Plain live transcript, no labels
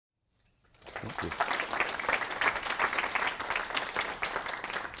Thank you.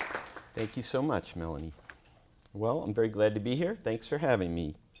 Thank you so much, Melanie. Well, I'm very glad to be here. Thanks for having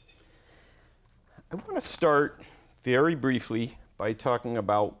me. I want to start very briefly by talking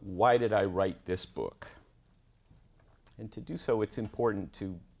about why did I write this book. And to do so, it's important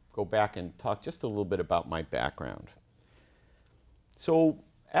to go back and talk just a little bit about my background. So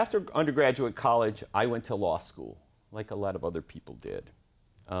after undergraduate college, I went to law school, like a lot of other people did.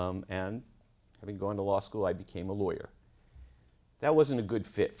 And having gone to law school, I became a lawyer. That wasn't a good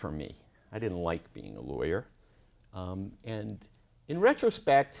fit for me. I didn't like being a lawyer. And in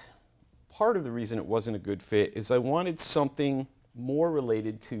retrospect, part of the reason it wasn't a good fit is I wanted something more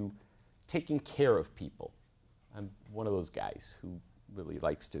related to taking care of people. I'm one of those guys who really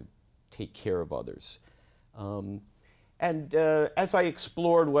likes to take care of others. As I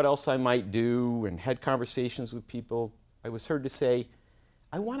explored what else I might do and had conversations with people, I was heard to say,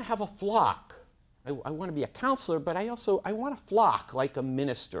 I want to have a flock. I want to be a counselor, but I want a flock like a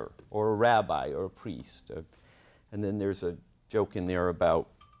minister or a rabbi or a priest. And then there's a joke in there about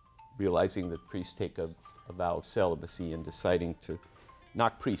realizing that priests take a vow of celibacy and deciding to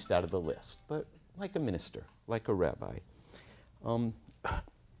knock priest out of the list, but like a minister, like a rabbi. And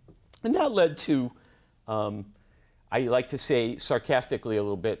that led to, I like to say sarcastically a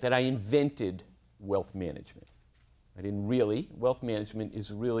little bit, that I invented wealth management. I didn't really. Wealth management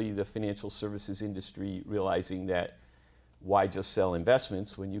is really the financial services industry realizing that why just sell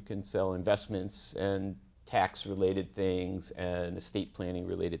investments when you can sell investments and tax-related things and estate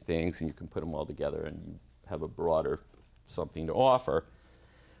planning-related things, and you can put them all together and you have a broader something to offer.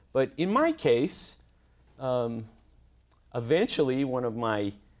 But in my case, eventually one of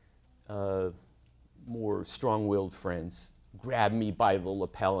my more strong-willed friends grabbed me by the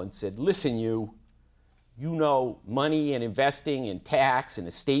lapel and said, listen, you know money and investing and tax and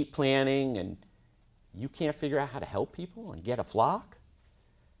estate planning, and you can't figure out how to help people and get a flock?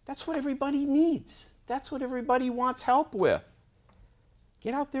 That's what everybody needs. That's what everybody wants help with.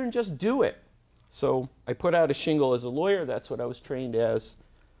 Get out there and just do it. So I put out a shingle as a lawyer. That's what I was trained as,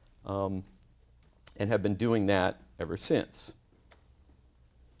 and have been doing that ever since.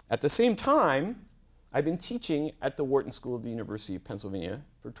 At the same time, I've been teaching at the Wharton School of the University of Pennsylvania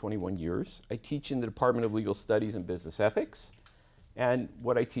for 21 years. I teach in the Department of Legal Studies and Business Ethics, and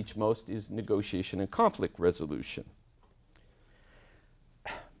what I teach most is negotiation and conflict resolution.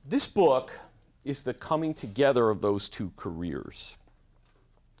 This book is the coming together of those two careers,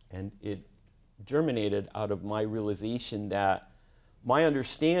 and it germinated out of my realization that my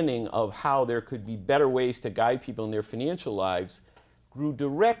understanding of how there could be better ways to guide people in their financial lives grew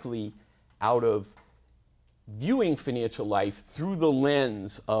directly out of viewing financial life through the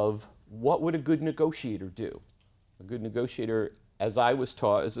lens of what would a good negotiator do? A good negotiator, as I was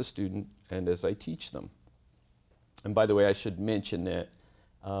taught as a student and as I teach them. And by the way, I should mention that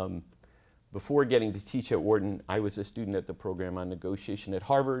before getting to teach at Wharton, I was a student at the program on negotiation at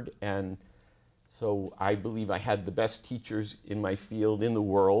Harvard, and so I believe I had the best teachers in my field in the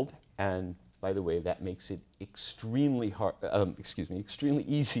world. And by the way, that makes it extremely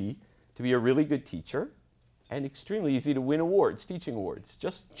easy to be a really good teacher, and extremely easy to win awards, teaching awards.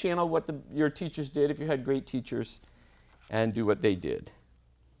 Just channel what your teachers did if you had great teachers, and do what they did.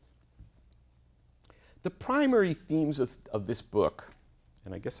 The primary themes of this book,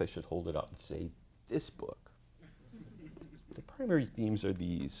 and I guess I should hold it up and say this book. The primary themes are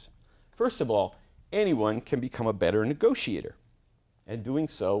these. First of all, anyone can become a better negotiator, and doing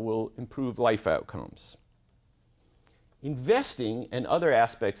so will improve life outcomes. Investing and other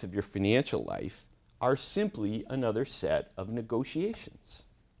aspects of your financial life are simply another set of negotiations.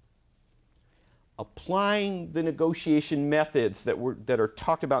 Applying the negotiation methods that are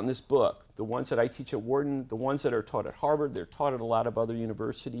talked about in this book, the ones that I teach at Wharton, the ones that are taught at Harvard, they're taught at a lot of other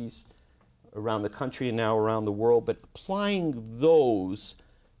universities around the country and now around the world, but applying those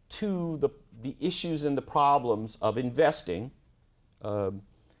to the issues and the problems of investing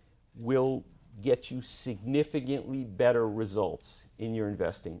will get you significantly better results in your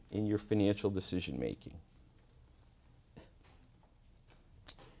investing, in your financial decision making.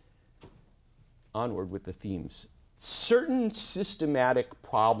 Onward with the themes. Certain systematic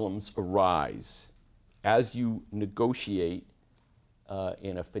problems arise as you negotiate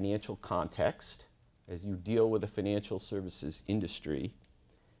in a financial context, as you deal with the financial services industry.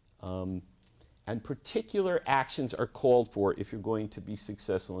 And particular actions are called for if you're going to be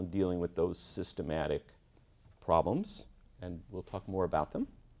successful in dealing with those systematic problems, and we'll talk more about them.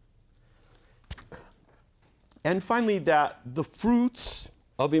 And finally, that the fruits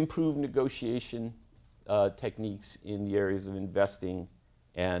of improved negotiation techniques in the areas of investing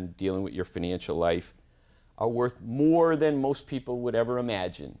and dealing with your financial life are worth more than most people would ever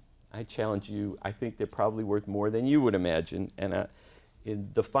imagine. I challenge you, I think they're probably worth more than you would imagine. And in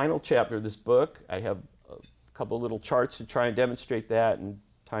the final chapter of this book, I have a couple little charts to try and demonstrate that, and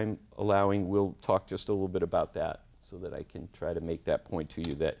time allowing, we'll talk just a little bit about that so that I can try to make that point to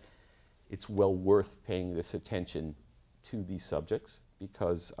you that it's well worth paying this attention to these subjects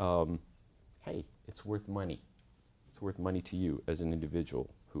because, hey, it's worth money. It's worth money to you as an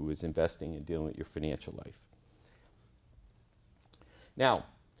individual who is investing and dealing with your financial life. Now,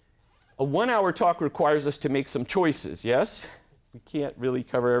 a 1-hour talk requires us to make some choices, yes? We can't really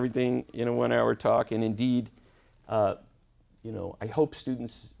cover everything in a 1-hour talk, and indeed, you know, I hope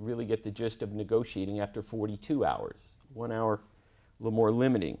students really get the gist of negotiating after 42 hours. 1 hour, a little more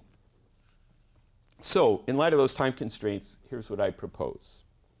limiting. So, in light of those time constraints, here's what I propose.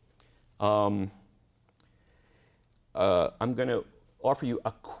 I'm going to offer you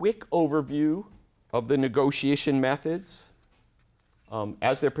a quick overview of the negotiation methods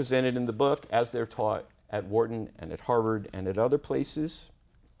as they're presented in the book, as they're taught at Wharton and at Harvard and at other places.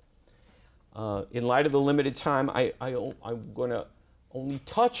 In light of the limited time, I'm going to only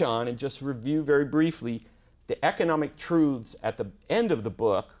touch on and just review very briefly the economic truths at the end of the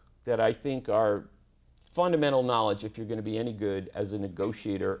book that I think are fundamental knowledge if you're going to be any good as a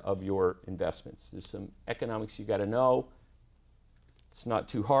negotiator of your investments. There's some economics you got to know. It's not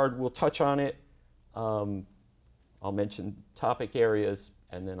too hard. We'll touch on it. I'll mention topic areas,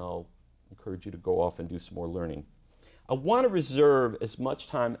 and then I'll encourage you to go off and do some more learning. I want to reserve as much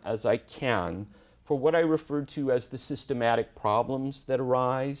time as I can for what I refer to as the systematic problems that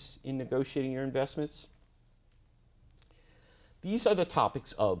arise in negotiating your investments. These are the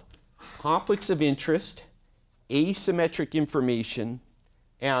topics of conflicts of interest, asymmetric information,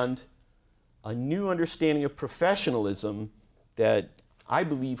 and a new understanding of professionalism that I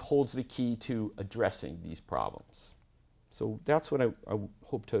believe holds the key to addressing these problems. So that's what I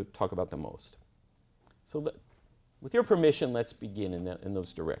hope to talk about the most. So with your permission, let's begin in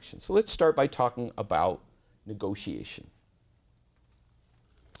those directions. So let's start by talking about negotiation.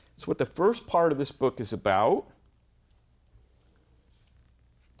 It's what the first part of this book is about.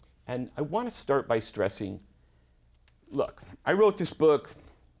 And I want to start by stressing, look, I wrote this book,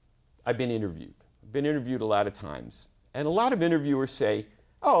 I've been interviewed. I've been interviewed a lot of times. And a lot of interviewers say,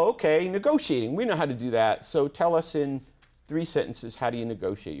 oh, okay, negotiating, we know how to do that, so tell us in 3 sentences, how do you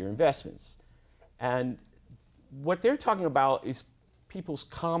negotiate your investments? And what they're talking about is people's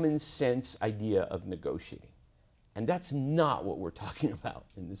common sense idea of negotiating. And that's not what we're talking about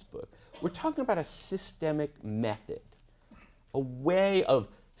in this book. We're talking about a systemic method, a way of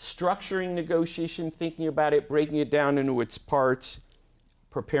structuring negotiation, thinking about it, breaking it down into its parts,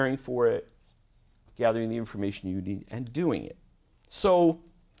 preparing for it, gathering the information you need, and doing it. So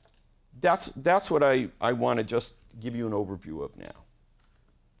that's what I want to just give you an overview of now.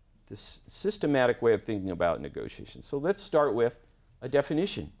 This systematic way of thinking about negotiation. So let's start with a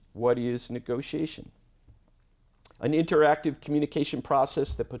definition. What is negotiation? An interactive communication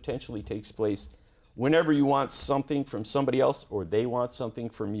process that potentially takes place whenever you want something from somebody else or they want something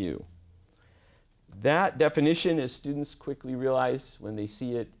from you. That definition, as students quickly realize when they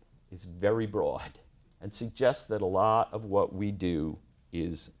see it, is very broad and suggests that a lot of what we do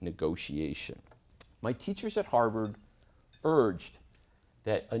is negotiation. My teachers at Harvard urged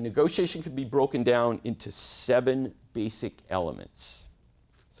that a negotiation could be broken down into 7 basic elements.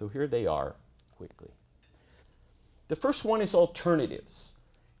 So here they are quickly. The first one is alternatives.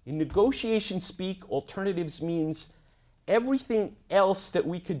 In negotiation speak, alternatives means everything else that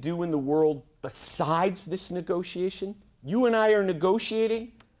we could do in the world besides this negotiation. You and I are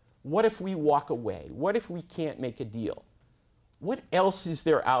negotiating. What if we walk away? What if we can't make a deal? What else is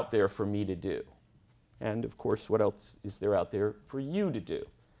there out there for me to do? And of course, what else is there out there for you to do?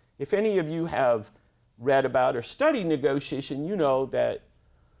 If any of you have read about or studied negotiation, you know that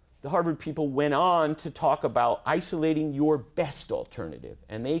the Harvard people went on to talk about isolating your best alternative,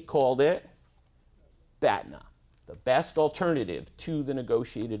 and they called it BATNA, the best alternative to the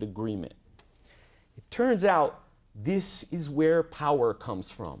negotiated agreement. It turns out this is where power comes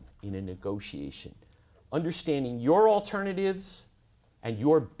from in a negotiation. Understanding your alternatives and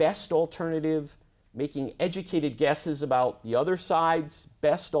your best alternative, making educated guesses about the other side's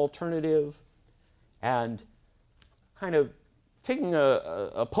best alternative, and kind of taking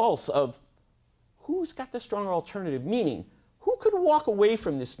a pulse of who's got the stronger alternative, meaning who could walk away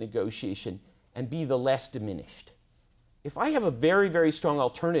from this negotiation and be the less diminished. If I have a very, very strong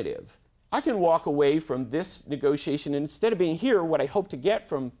alternative, I can walk away from this negotiation, and instead of being here, what I hope to get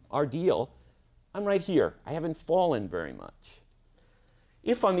from our deal, I'm right here. I haven't fallen very much.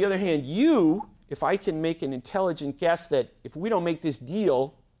 If, on the other hand, if I can make an intelligent guess that if we don't make this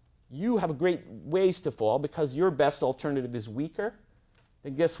deal, you have a great ways to fall because your best alternative is weaker,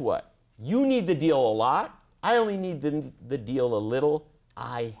 then guess what? You need the deal a lot. I only need the deal a little.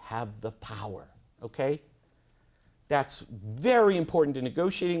 I have the power, okay? That's very important to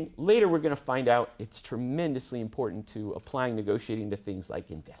negotiating. Later we're going to find out it's tremendously important to applying negotiating to things like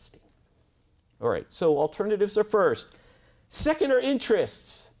investing. All right, so alternatives are first. Second are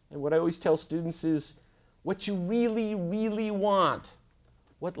interests. And what I always tell students is what you really, really want,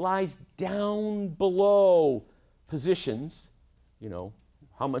 what lies down below positions, you know,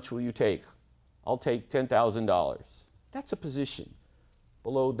 how much will you take? I'll take $10,000. That's a position.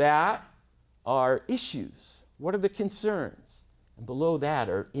 Below that are issues. What are the concerns? And below that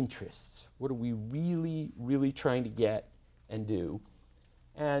are interests. What are we really, really trying to get and do?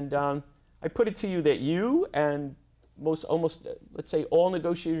 And I put it to you that you and almost, let's say, all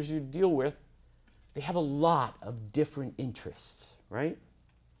negotiators you deal with, they have a lot of different interests, right?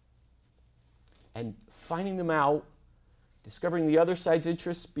 And finding them out, discovering the other side's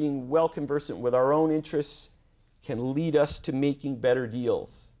interests, being well conversant with our own interests can lead us to making better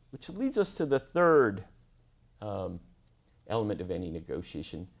deals, which leads us to the third element of any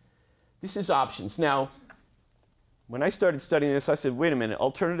negotiation. This is options. Now, when I started studying this, I said, wait a minute,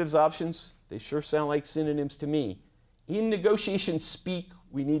 alternatives, options, they sure sound like synonyms to me. In negotiation speak,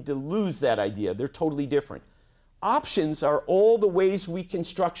 we need to lose that idea. They're totally different. Options are all the ways we can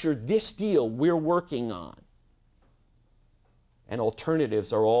structure this deal we're working on. And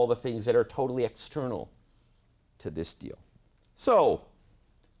alternatives are all the things that are totally external to this deal. So,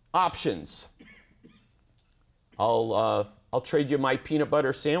 options. I'll trade you my peanut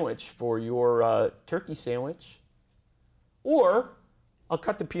butter sandwich for your turkey sandwich. Or I'll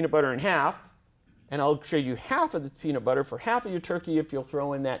cut the peanut butter in half, and I'll trade you half of the peanut butter for half of your turkey if you'll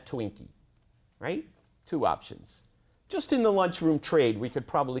throw in that Twinkie, right? Two options. Just in the lunchroom trade, we could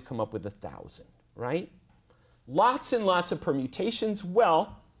probably come up with 1,000, right? Lots and lots of permutations.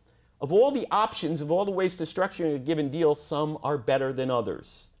 Well, of all the options, of all the ways to structure a given deal, some are better than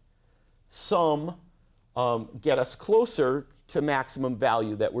others. Some get us closer to maximum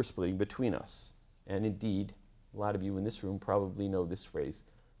value that we're splitting between us. And indeed, a lot of you in this room probably know this phrase.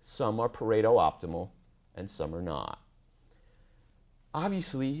 Some are Pareto optimal and some are not.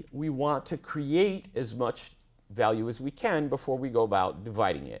 Obviously, we want to create as much value as we can before we go about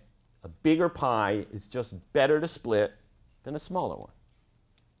dividing it. A bigger pie is just better to split than a smaller one.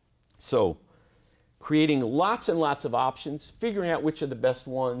 So, creating lots and lots of options, figuring out which are the best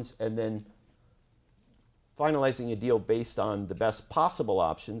ones, and then finalizing a deal based on the best possible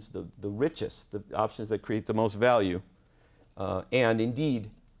options, the richest, the options that create the most value, and indeed,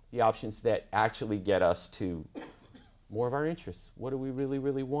 the options that actually get us to more of our interests. What do we really,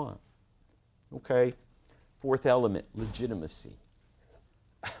 really want? Okay, fourth element, legitimacy.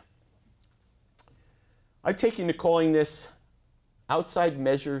 I've taken to calling this outside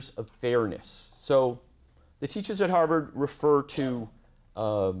measures of fairness. So the teachers at Harvard refer to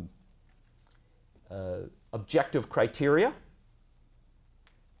objective criteria.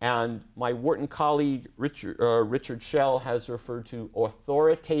 And my Wharton colleague, Richard Schell, has referred to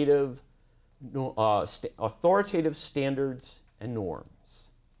authoritative standards and norms.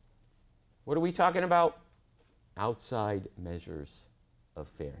 What are we talking about? Outside measures of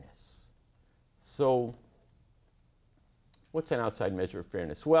fairness. So, what's an outside measure of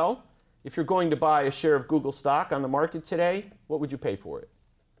fairness? Well, if you're going to buy a share of Google stock on the market today, what would you pay for it?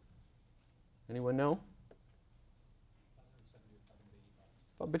 Anyone know?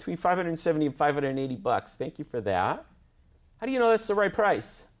 Between 570 and 580 bucks. Thank you for that. How do you know that's the right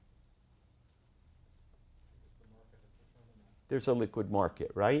price? There's a liquid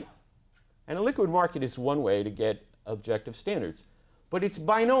market, right? And a liquid market is one way to get objective standards. But it's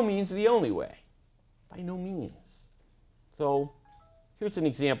by no means the only way. By no means. So here's an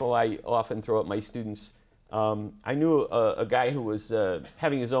example I often throw at my students. I knew a guy who was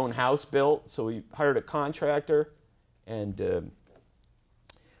having his own house built, so he hired a contractor, and the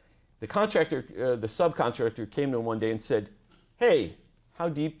subcontractor came to him one day and said, hey, how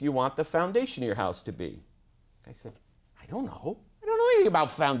deep do you want the foundation of your house to be? I said, I don't know. I don't know anything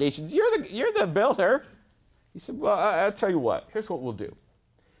about foundations. You're the builder. He said, well, I'll tell you what. Here's what we'll do.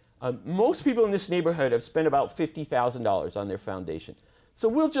 Most people in this neighborhood have spent about $50,000 on their foundation. So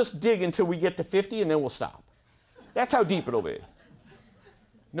we'll just dig until we get to 50 and then we'll stop. That's how deep it'll be.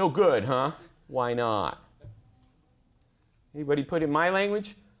 No good, huh? Why not? Anybody put in my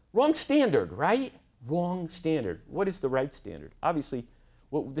language? Wrong standard, right? Wrong standard. What is the right standard? Obviously,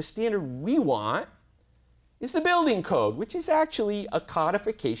 what the standard we want is the building code, which is actually a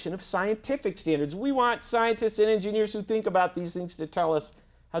codification of scientific standards. We want scientists and engineers who think about these things to tell us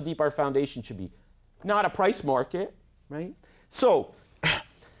how deep our foundation should be, not a price market, right? So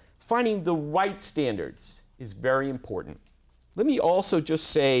finding the right standards is very important. Let me also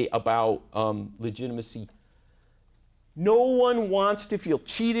just say about legitimacy. No one wants to feel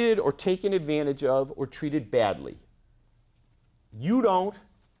cheated or taken advantage of or treated badly. You don't,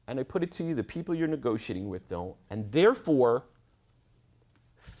 and I put it to you, the people you're negotiating with don't, and therefore,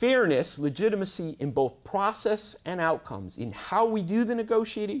 fairness, legitimacy in both process and outcomes, in how we do the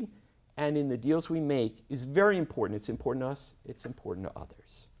negotiating and in the deals we make, is very important. It's important to us, it's important to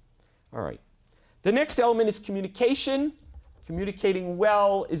others. All right. The next element is communication. Communicating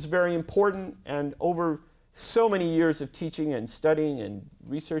well is very important, and over so many years of teaching and studying and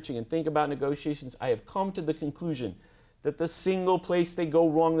researching and thinking about negotiations, I have come to the conclusion that the single place they go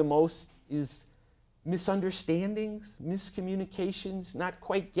wrong the most is misunderstandings, miscommunications, not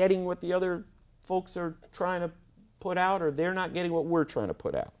quite getting what the other folks are trying to put out, or they're not getting what we're trying to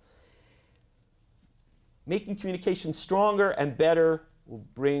put out. Making communication stronger and better will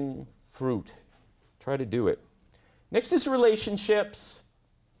bring fruit. Try to do it. Next is relationships.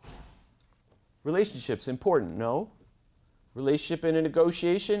 Relationships, important, no? Relationship in a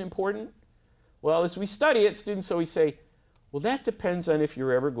negotiation, important? Well, as we study it, students always say, well, that depends on if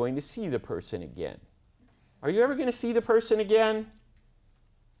you're ever going to see the person again. Are you ever going to see the person again?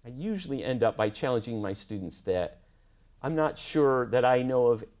 I usually end up by challenging my students that I'm not sure that I know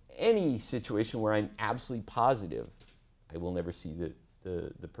of any situation where I'm absolutely positive I will never see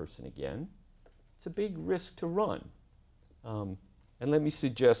the person again. It's a big risk to run. And let me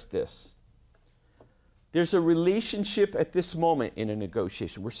suggest this. There's a relationship at this moment in a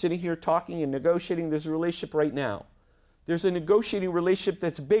negotiation. We're sitting here talking and negotiating. There's a relationship right now. There's a negotiating relationship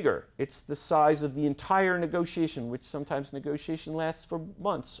that's bigger. It's the size of the entire negotiation, which sometimes negotiation lasts for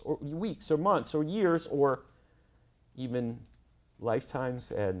months or weeks or months or years or even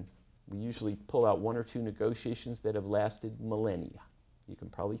lifetimes. And we usually pull out one or two negotiations that have lasted millennia. You can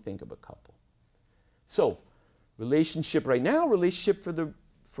probably think of a couple. So, relationship right now, relationship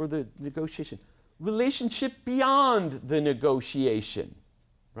for the negotiation. Relationship beyond the negotiation,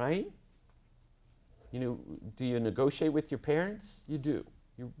 right? You know, do you negotiate with your parents? You do.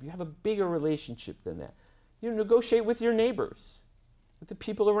 You have a bigger relationship than that. You negotiate with your neighbors, with the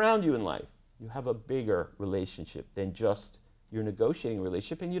people around you in life. You have a bigger relationship than just your negotiating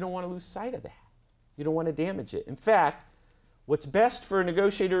relationship, and you don't want to lose sight of that. You don't want to damage it. In fact, what's best for a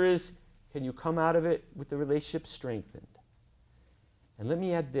negotiator is, can you come out of it with the relationship strengthened? And let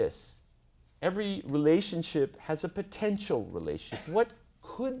me add this. Every relationship has a potential relationship. What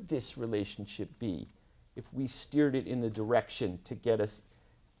could this relationship be if we steered it in the direction to get us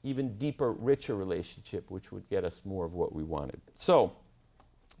even deeper, richer relationship, which would get us more of what we wanted? So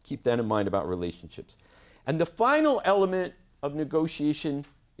keep that in mind about relationships. And the final element of negotiation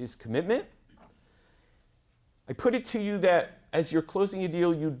is commitment. I put it to you that as you're closing a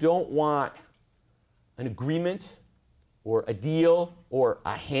deal, you don't want an agreement or a deal or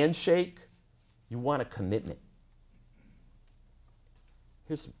a handshake. You want a commitment.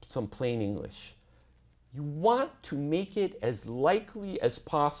 Here's some plain English. You want to make it as likely as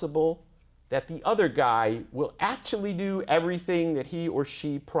possible that the other guy will actually do everything that he or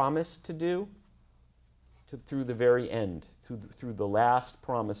she promised to do through the very end, through the last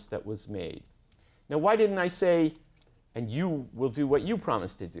promise that was made. Now, why didn't I say, and you will do what you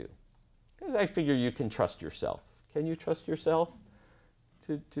promised to do? Because I figure you can trust yourself. Can you trust yourself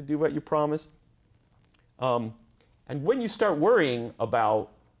to do what you promised? And when you start worrying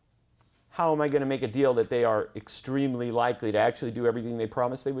about how am I going to make a deal that they are extremely likely to actually do everything they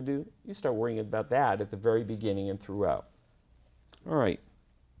promised they would do, you start worrying about that at the very beginning and throughout. All right.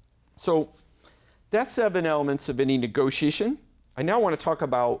 So that's 7 elements of any negotiation. I now want to talk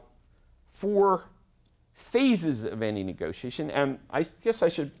about 4 phases of any negotiation. And I guess I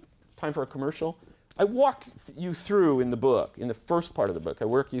should, time for a commercial. I walk you through in the book, in the first part of the book, I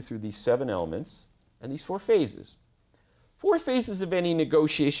work you through these 7 elements and these 4 phases. 4 phases of any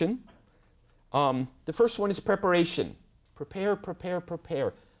negotiation. The first one is preparation. Prepare, prepare,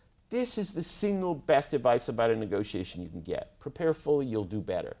 prepare. This is the single best advice about a negotiation you can get. Prepare fully, you'll do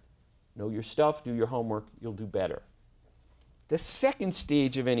better. Know your stuff, do your homework, you'll do better. The second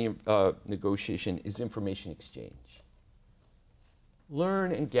stage of any negotiation is information exchange.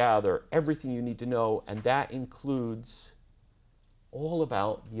 Learn and gather everything you need to know, and that includes all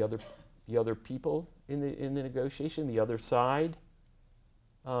about the other people in the negotiation, the other side.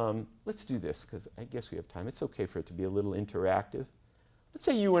 Let's do this, because I guess we have time. It's okay for it to be a little interactive. Let's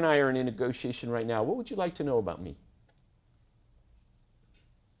say you and I are in a negotiation right now. What would you like to know about me?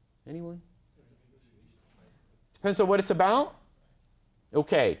 Anyone? Depends on what it's about?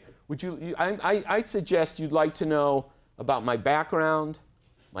 Okay. I'd suggest you'd like to know about my background,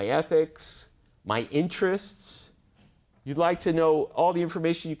 my ethics, my interests. You'd like to know all the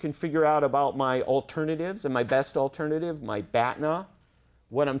information you can figure out about my alternatives and my best alternative, my BATNA,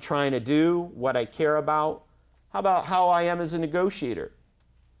 what I'm trying to do, what I care about. How about how I am as a negotiator?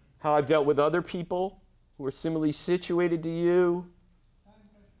 How I've dealt with other people who are similarly situated to you?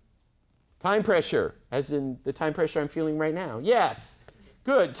 Time pressure, as in the time pressure I'm feeling right now. Yes.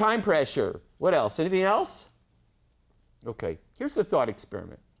 Good. Time pressure. What else? Anything else? Okay. Here's the thought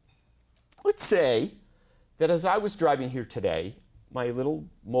experiment. Let's say that as I was driving here today, my little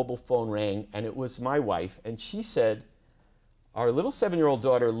mobile phone rang, and it was my wife, and she said, our little 7-year-old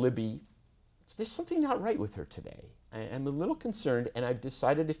daughter, Libby, there's something not right with her today. I'm a little concerned, and I've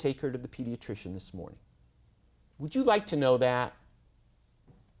decided to take her to the pediatrician this morning. Would you like to know that?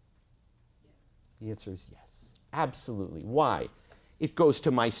 The answer is yes. Absolutely. Why? It goes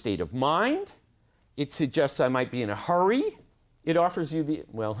to my state of mind. It suggests I might be in a hurry. It offers you the,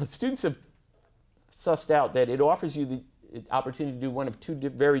 well, students have sussed out that it offers you the opportunity to do one of two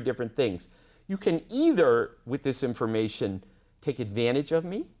very different things. You can either, with this information, take advantage of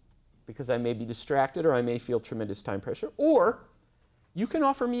me, because I may be distracted or I may feel tremendous time pressure, or you can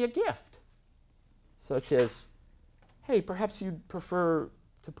offer me a gift, such as, hey, perhaps you'd prefer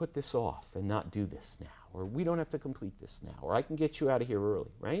to put this off and not do this now, or we don't have to complete this now, or I can get you out of here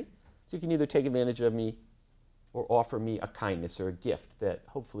early, right? So you can either take advantage of me or offer me a kindness or a gift that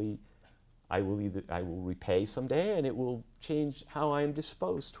hopefully I will repay someday, and it will change how I am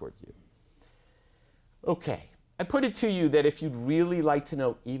disposed toward you. Okay. I put it to you that if you'd really like to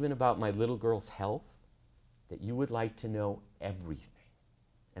know even about my little girl's health, that you would like to know everything.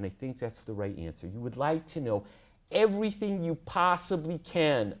 And I think that's the right answer. You would like to know everything you possibly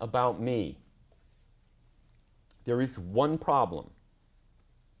can about me. There is one problem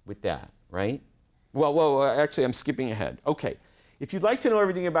with that, right? Well, actually, I'm skipping ahead. Okay. If you'd like to know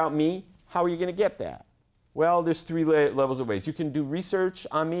everything about me, how are you going to get that? Well, there's three levels of ways. You can do research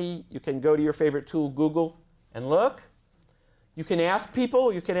on me. You can go to your favorite tool, Google, and look. You can ask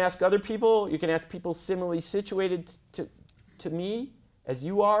people. You can ask other people. You can ask people similarly situated to me as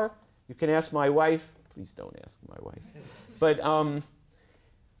you are. You can ask my wife. Please don't ask my wife. But,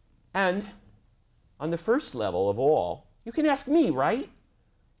 and on the first level of all, you can ask me, right?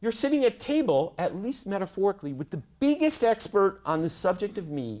 You're sitting at table, at least metaphorically, with the biggest expert on the subject of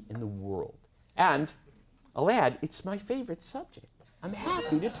me in the world. And I'll add, it's my favorite subject. I'm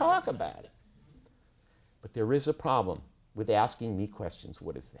happy to talk about it. But there is a problem with asking me questions.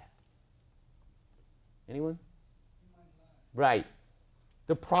 What is that? Anyone? Right.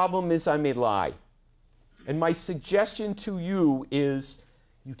 The problem is I may lie. And my suggestion to you is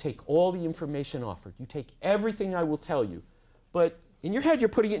you take all the information offered. You take everything I will tell you. But in your head, you're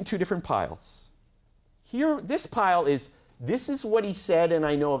putting it in two different piles. Here, this pile is, this is what he said, and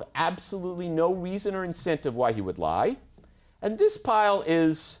I know of absolutely no reason or incentive why he would lie. And this pile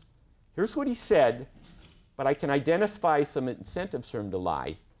is, here's what he said, but I can identify some incentives for him to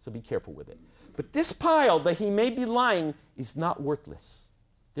lie, so be careful with it. But this pile that he may be lying is not worthless.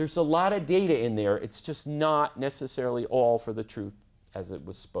 There's a lot of data in there. It's just not necessarily all for the truth as it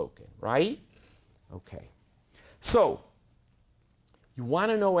was spoken, right? Okay. So, you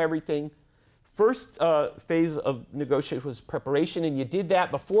want to know everything. First phase of negotiation was preparation, and you did that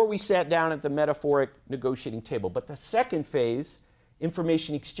before we sat down at the metaphoric negotiating table. But the second phase,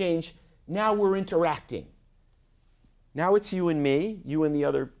 information exchange, now we're interacting. Now it's you and me, you and the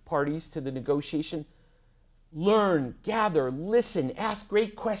other parties to the negotiation. Learn, gather, listen, ask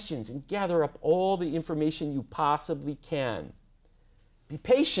great questions, and gather up all the information you possibly can. Be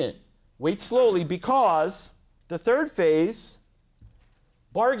patient. Wait slowly, because the third phase,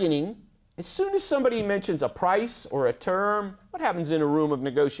 bargaining, as soon as somebody mentions a price or a term, what happens in a room of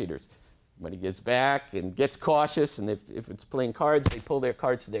negotiators? Somebody gets back and gets cautious, and if it's playing cards, they pull their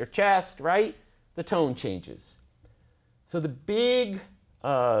cards to their chest, right? The tone changes. So the big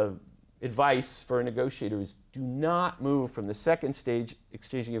advice for a negotiator is do not move from the second stage,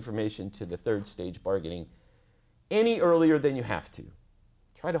 exchanging information, to the third stage, bargaining, any earlier than you have to.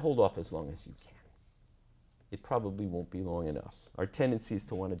 Try to hold off as long as you can. It probably won't be long enough. Our tendency is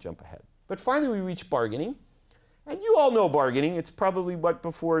to want to jump ahead. But finally we reach bargaining. And you all know bargaining. It's probably what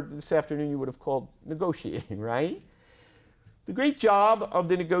before this afternoon you would have called negotiating, right? The great job of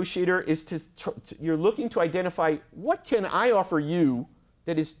the negotiator is you're looking to identify what can I offer you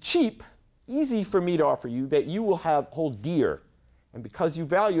that is cheap, easy for me to offer you, that you will hold dear, And because you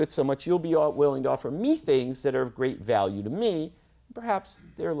value it so much, you'll be willing to offer me things that are of great value to me. Perhaps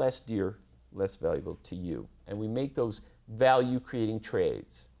they're less dear, less valuable to you. And we make those value-creating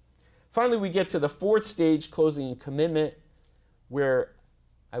trades. Finally, we get to the fourth stage, closing and commitment, where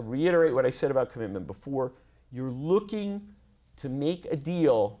I reiterate what I said about commitment before. You're looking to make a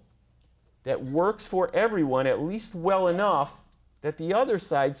deal that works for everyone, at least well enough that the other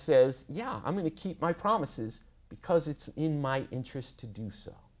side says, yeah, I'm going to keep my promises because it's in my interest to do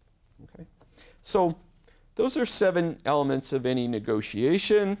so. Okay? So those are 7 elements of any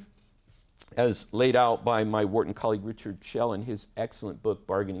negotiation, as laid out by my Wharton colleague Richard Schell in his excellent book,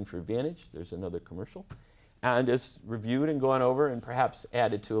 Bargaining for Advantage. There's another commercial. And as reviewed and gone over and perhaps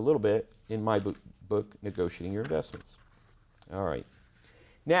added to a little bit in my book, Negotiating Your Investments. All right.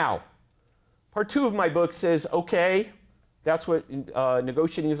 Now, part 2 of my book says, okay, that's what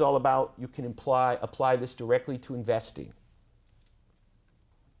negotiating is all about. You can apply this directly to investing.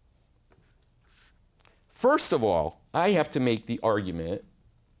 First of all, I have to make the argument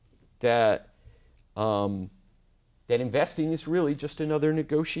that, that investing is really just another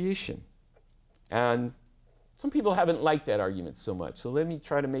negotiation. And some people haven't liked that argument so much. So let me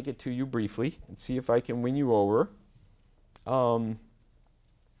try to make it to you briefly and see if I can win you over.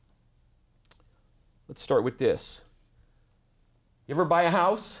 Let's start with this. You ever buy a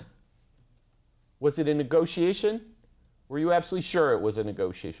house? Was it a negotiation? Were you absolutely sure it was a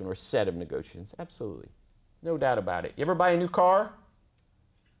negotiation or a set of negotiations? Absolutely. No doubt about it. You ever buy a new car?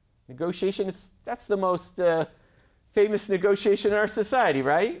 Negotiation, that's the most famous negotiation in our society,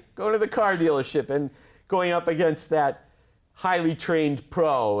 right? Going to the car dealership and going up against that highly trained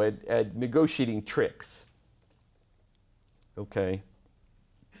pro at negotiating tricks. Okay.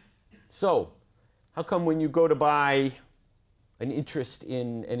 So, how come when you go to buy an interest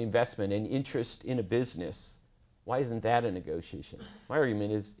in an investment, an interest in a business, why isn't that a negotiation? My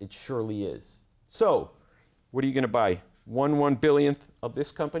argument is it surely is. So, what are you going to buy? 1/1 of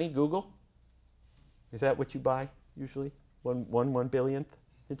this company, Google? Is that what you buy usually? 1/1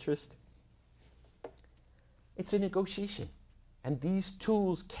 interest? It's a negotiation. And these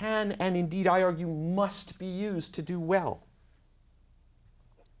tools can, and indeed I argue must be used to do well.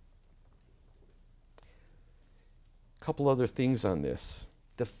 A couple other things on this.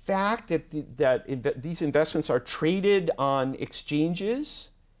 The fact that these investments are traded on exchanges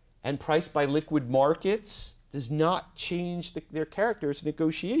and priced by liquid markets does not change their character as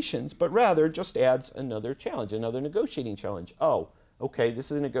negotiations, but rather just adds another challenge, another negotiating challenge. Oh, okay, this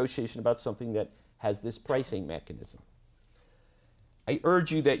is a negotiation about something that has this pricing mechanism. I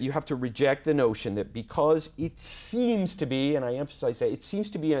urge you that you have to reject the notion that because it seems to be, and I emphasize that, it seems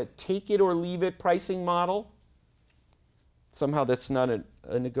to be a take it or leave it pricing model, somehow that's not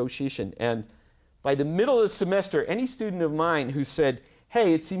a negotiation. And by the middle of the semester, any student of mine who said,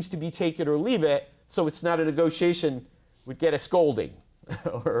 hey, it seems to be take it or leave it, so it's not a negotiation, would get a scolding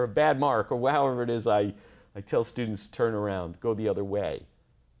or a bad mark, or however it is I tell students turn around, go the other way.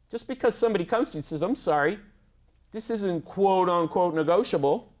 Just because somebody comes to you and says, I'm sorry, this isn't quote unquote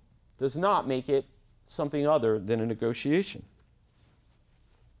negotiable, does not make it something other than a negotiation.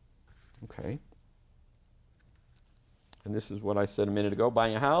 Okay. And this is what I said a minute ago,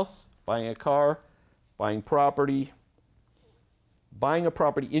 buying a house, buying a car, buying property, buying a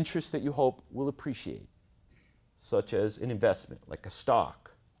property interest that you hope will appreciate, such as an investment, like a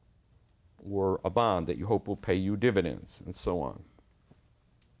stock, or a bond that you hope will pay you dividends, and so on.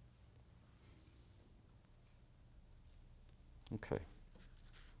 Okay.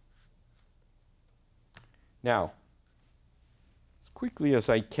 Now, as quickly as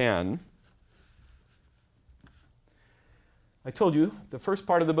I can, I told you the first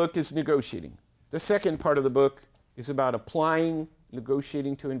part of the book is negotiating. The second part of the book is about applying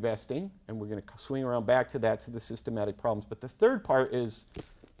negotiating to investing, and we're going to swing around back to that, to the systematic problems. But the third part is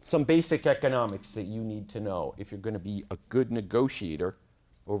some basic economics that you need to know if you're going to be a good negotiator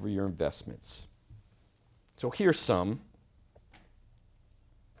over your investments. So here's some.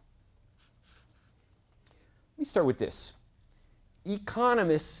 Let me start with this.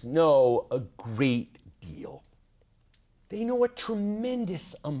 Economists know a great deal. They know a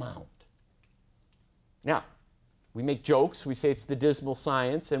tremendous amount. Now, we make jokes. We say it's the dismal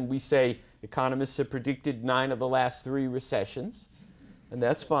science, and we say economists have predicted 9 of the last 3 recessions, and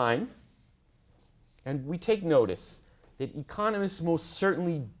that's fine. And we take notice that economists most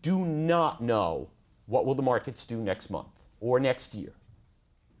certainly do not know what will the markets do next month or next year.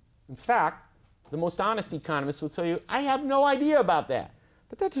 In fact, the most honest economists will tell you, I have no idea about that.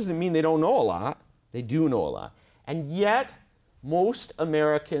 But that doesn't mean they don't know a lot. They do know a lot. And yet, most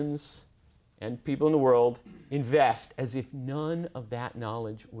Americans and people in the world invest as if none of that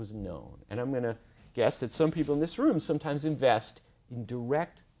knowledge was known. And I'm going to guess that some people in this room sometimes invest in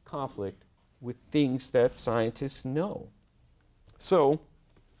direct conflict with things that scientists know. So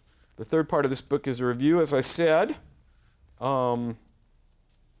the third part of this book is a review, as I said. And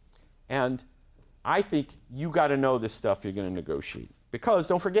I think you got to know this stuff you're going to negotiate. Because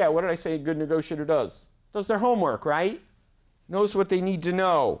don't forget, what did I say a good negotiator does? Does their homework, right? Knows what they need to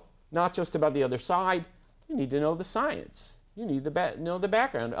know. Not just about the other side. You need to know the science. You need to know the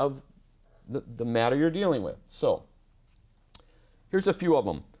background of the matter you're dealing with. So here's a few of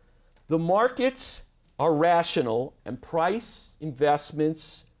them. The markets are rational and price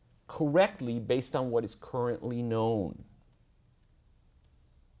investments correctly based on what is currently known.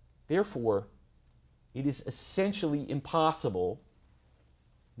 Therefore, it is essentially impossible,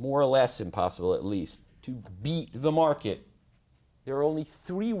 more or less impossible at least, to beat the market. There are only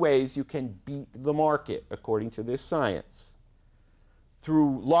 3 ways you can beat the market, according to this science.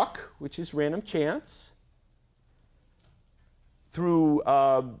 Through luck, which is random chance. Through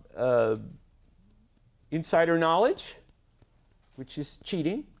insider knowledge, which is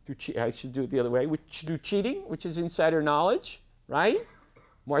cheating. I should do it the other way. Through cheating, which is insider knowledge, right?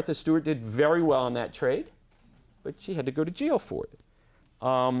 Martha Stewart did very well on that trade, but she had to go to jail for it.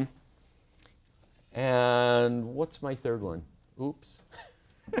 And what's my third one? Oops.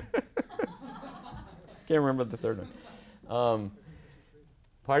 Can't remember the third one.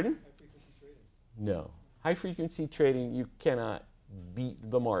 Pardon? High-frequency trading. No. High-frequency trading, you cannot beat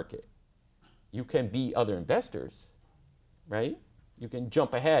the market. You can beat other investors, right? You can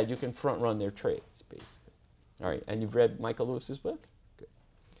jump ahead. You can front-run their trades, basically. All right. And you've read Michael Lewis's book? Good.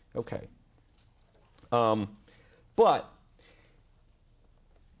 Okay. But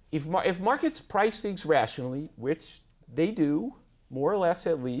if markets price things rationally, which they do, more or less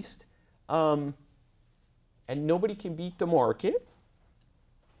at least, and nobody can beat the market,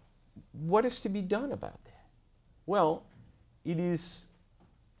 what is to be done about that? Well, it is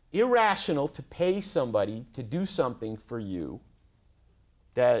irrational to pay somebody to do something for you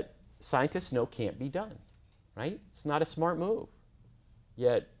that scientists know can't be done, right? It's not a smart move.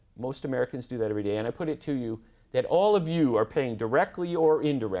 Yet most Americans do that every day. And I put it to you that all of you are paying directly or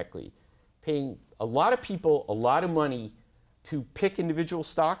indirectly, paying a lot of people a lot of money to pick individual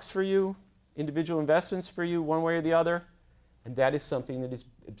stocks for you, individual investments for you, one way or the other. And that is something that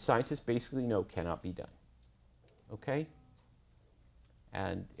scientists basically know cannot be done. Okay?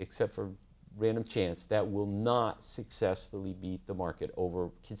 And except for random chance, that will not successfully beat the market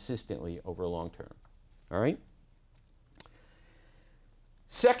consistently over a long term. All right?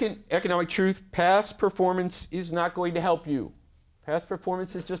 Second economic truth, past performance is not going to help you. Past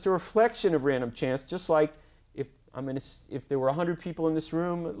performance is just a reflection of random chance, just like if there were 100 people in this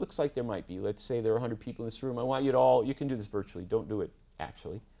room, it looks like there might be. Let's say there are 100 people in this room. I want you to all, you can do this virtually, don't do it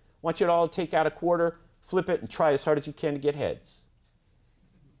actually. I want you to all take out a quarter, flip it, and try as hard as you can to get heads.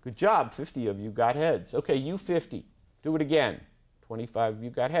 Good job, 50 of you got heads. Okay, you 50, do it again. 25 of you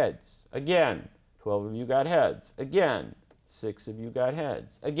got heads. Again, 12 of you got heads. Again, 6 of you got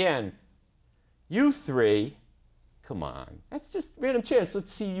heads. Again, you 3, come on. That's just random chance.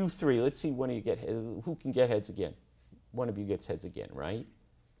 Let's see you 3. Let's see one of you who can get heads again. One of you gets heads again, right?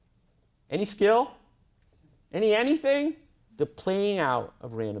 Any skill? Anything? The playing out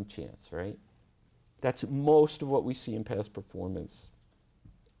of random chance, right? That's most of what we see in past performance.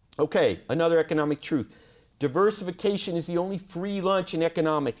 Okay, another economic truth. Diversification is the only free lunch in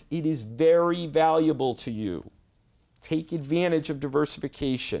economics. It is very valuable to you. Take advantage of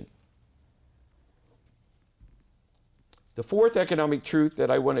diversification. The fourth economic truth that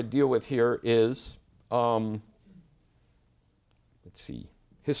I want to deal with here is, let's see,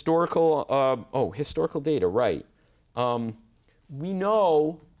 historical data, right. We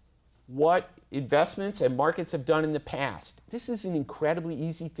know what investments and markets have done in the past. This is an incredibly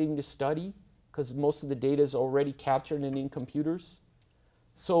easy thing to study because most of the data is already captured and in computers.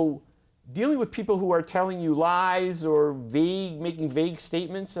 So dealing with people who are telling you lies or making vague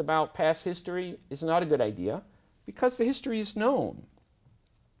statements about past history is not a good idea because the history is known.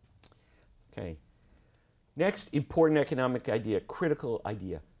 Okay. Next, important economic idea, critical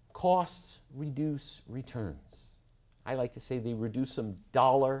idea. Costs reduce returns. I like to say they reduce them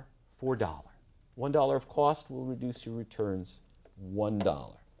dollar for dollar. $1 of cost will reduce your returns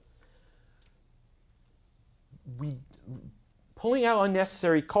 $1. Pulling out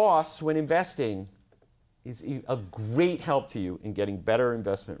unnecessary costs when investing is a great help to you in getting better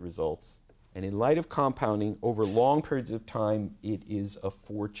investment results. And in light of compounding over long periods of time, it is a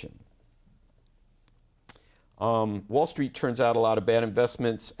fortune. Wall Street turns out a lot of bad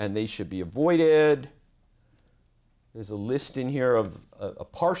investments, and they should be avoided. There's a list in here of a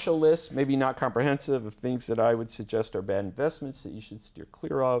partial list, maybe not comprehensive, of things that I would suggest are bad investments that you should steer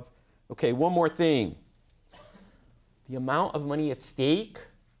clear of. Okay, one more thing. The amount of money at stake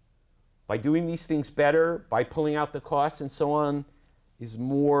by doing these things better, by pulling out the costs and so on, is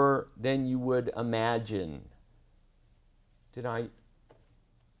more than you would imagine. Did I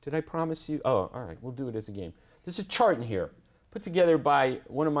promise you? Oh, all right, we'll do it as a game. There's a chart in here put together by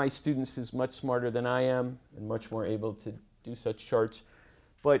one of my students who's much smarter than I am and much more able to do such charts.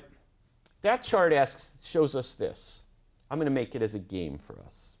 But that chart shows us this. I'm going to make it as a game for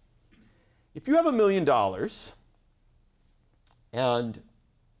us. If you have $1 million and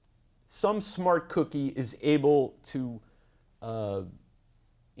some smart cookie is able to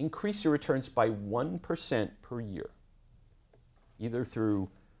increase your returns by 1% per year, either through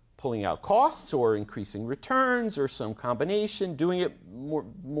pulling out costs or increasing returns or some combination, doing it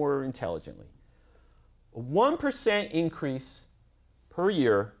more intelligently. A 1% increase per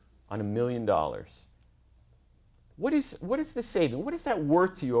year on $1 million. What is the saving? What is that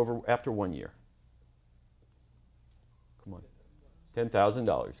worth to you after 1 year? Come on.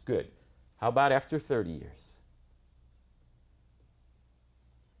 $10,000. Good. How about after 30 years?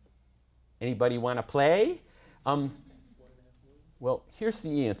 Anybody want to play? Well, here's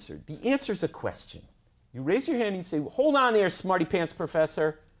the answer. The answer is a question. You raise your hand and you say, hold on there, smarty pants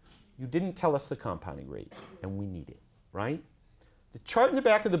professor. You didn't tell us the compounding rate, and we need it, right? The chart in the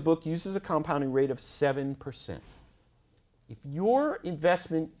back of the book uses a compounding rate of 7%. If your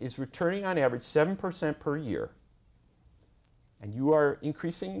investment is returning on average 7% per year, and you are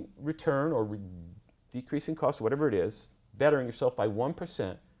increasing return or decreasing cost, whatever it is, bettering yourself by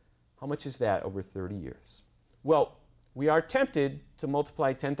 1%, how much is that over 30 years? Well, we are tempted to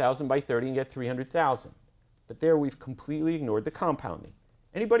multiply 10,000 by 30 and get 300,000. But there we've completely ignored the compounding.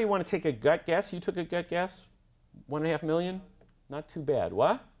 Anybody want to take a gut guess? You took a gut guess? 1.5 million? Not too bad.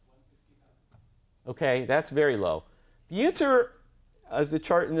 What? Okay, that's very low. The answer, as the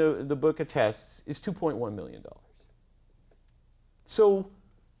chart in the book attests, is $2.1 million. So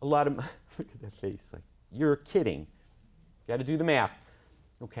a lot of, look at that face, like, you're kidding. Got to do the math.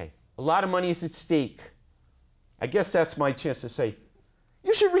 Okay, a lot of money is at stake. I guess that's my chance to say,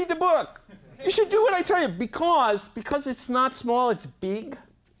 you should read the book. You should do what I tell you, because it's not small, it's big.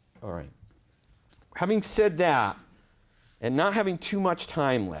 All right. Having said that, and not having too much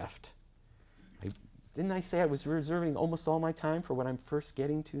time left, didn't I say I was reserving almost all my time for what I'm first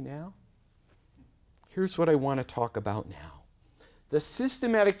getting to now? Here's what I want to talk about now. The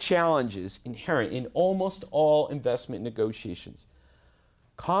systematic challenges inherent in almost all investment negotiations.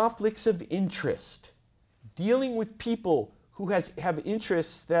 Conflicts of interest. Dealing with people who have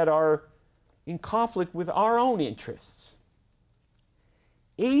interests that are in conflict with our own interests.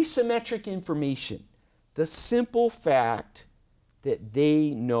 Asymmetric information. The simple fact that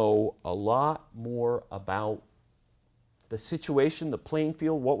they know a lot more about the situation, the playing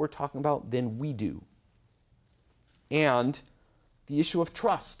field, what we're talking about, than we do. And the issue of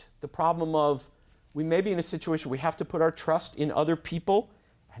trust. The problem of we may be in a situation where we have to put our trust in other people.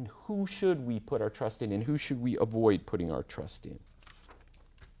 And who should we put our trust in, and who should we avoid putting our trust in?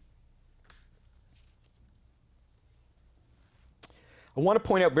 I want to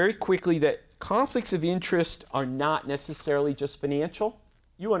point out very quickly that conflicts of interest are not necessarily just financial.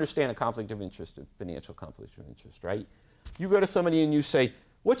 You understand a conflict of interest, a financial conflict of interest, right? You go to somebody and you say,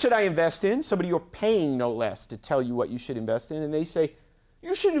 what should I invest in? Somebody you're paying, no less, to tell you what you should invest in. And they say,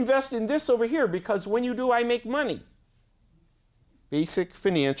 you should invest in this over here because when you do, I make money. Basic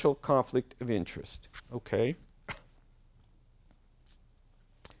financial conflict of interest. Okay. How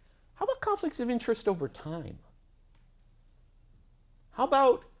about conflicts of interest over time? How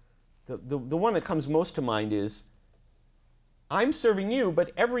about the one that comes most to mind is, I'm serving you,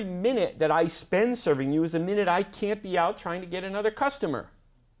 but every minute that I spend serving you is a minute I can't be out trying to get another customer.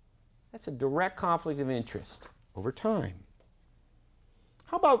 That's a direct conflict of interest over time.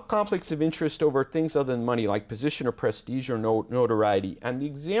 How about conflicts of interest over things other than money, like position or prestige or notoriety? And the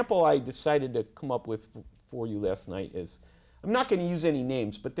example I decided to come up with for you last night is, I'm not going to use any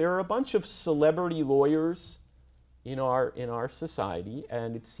names, but there are a bunch of celebrity lawyers in our society,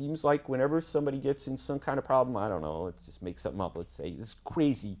 and it seems like whenever somebody gets in some kind of problem, I don't know, let's just make something up, let's say, it's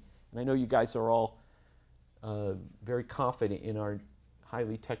crazy. And I know you guys are all very confident in our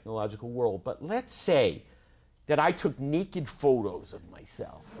highly technological world, but let's say that I took naked photos of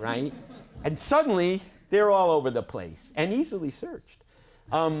myself, right? And suddenly, they're all over the place and easily searched.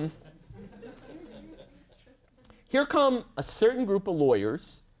 Here come a certain group of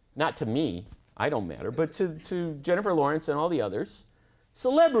lawyers, not to me, I don't matter, but to Jennifer Lawrence and all the others,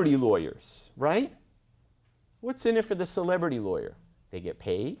 celebrity lawyers, right? What's in it for the celebrity lawyer? They get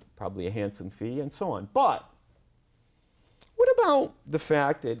paid, probably a handsome fee, and so on. But what about the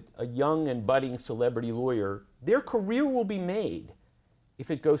fact that a young and budding celebrity lawyer, their career will be made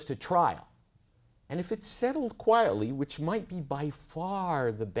if it goes to trial? And if it's settled quietly, which might be by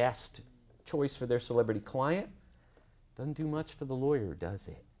far the best choice for their celebrity client, doesn't do much for the lawyer, does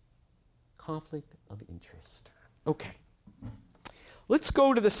it? Conflict of interest. Okay. Let's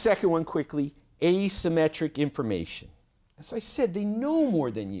go to the second one quickly, asymmetric information. As I said, they know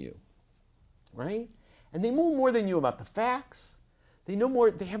more than you, right? And they know more than you about the facts. They know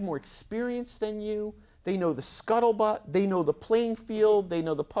more, they have more experience than you. They know the scuttlebutt, they know the playing field, they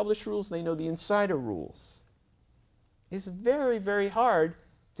know the published rules, they know the insider rules. It's very, very hard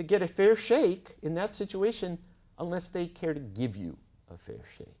to get a fair shake in that situation unless they care to give you a fair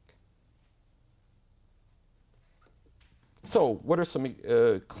shake. So, what are some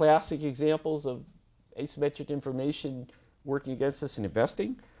classic examples of asymmetric information working against us in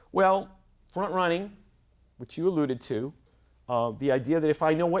investing? Well, front running, which you alluded to, the idea that if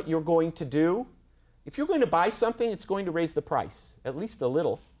I know what you're going to do, if you're going to buy something, it's going to raise the price, at least a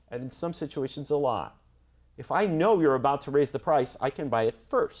little, and in some situations a lot. If I know you're about to raise the price, I can buy it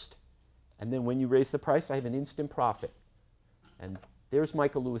first. And then when you raise the price, I have an instant profit. And there's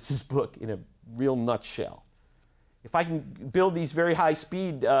Michael Lewis's book in a real nutshell. If I can build these very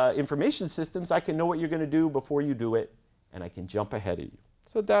high-speed information systems, I can know what you're going to do before you do it, and I can jump ahead of you.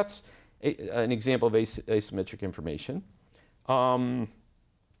 So that's an example of asymmetric information. How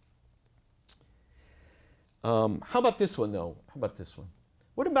about this one, though? How about this one?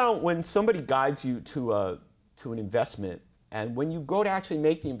 What about when somebody guides you to an investment, and when you go to actually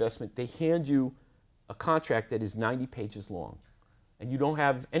make the investment, they hand you a contract that is 90 pages long, and you don't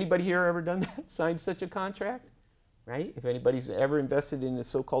have anybody here ever done that? Signed such a contract, right? If anybody's ever invested in a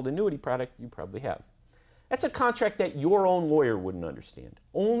so-called annuity product, you probably have. That's a contract that your own lawyer wouldn't understand.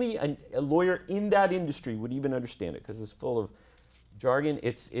 Only a lawyer in that industry would even understand it because it's full of jargon.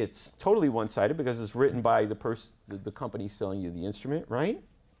 It's totally one-sided because it's written by the company selling you the instrument, right?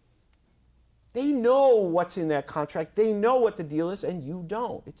 They know what's in that contract. They know what the deal is, and you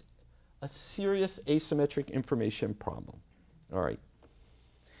don't. It's a serious asymmetric information problem. All right.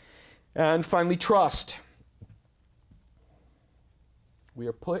 And finally, trust. We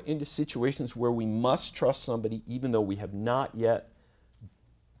are put into situations where we must trust somebody even though we have not yet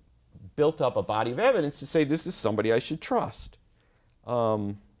built up a body of evidence to say this is somebody I should trust.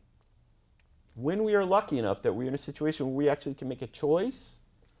 When we are lucky enough that we're in a situation where we actually can make a choice,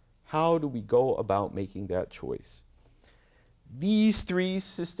 how do we go about making that choice? These three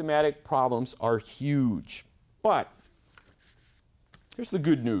systematic problems are huge, but here's the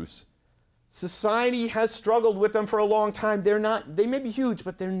good news. Society has struggled with them for a long time. They may be huge,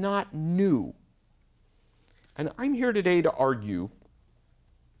 but they're not new. And I'm here today to argue,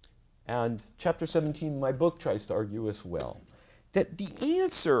 and chapter 17 of my book tries to argue as well, that the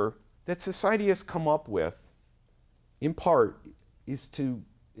answer that society has come up with, in part, is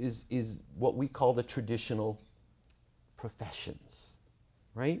what we call the traditional professions,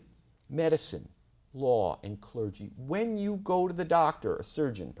 right? Medicine, law, and clergy. When you go to the doctor, a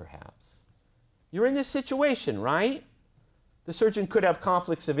surgeon perhaps, you're in this situation, right? The surgeon could have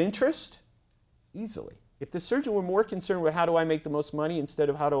conflicts of interest easily. If the surgeon were more concerned with how do I make the most money instead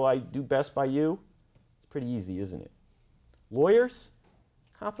of how do I do best by you, it's pretty easy, isn't it? Lawyers,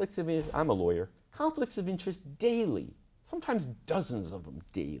 conflicts of interest, I'm a lawyer, conflicts of interest daily, sometimes dozens of them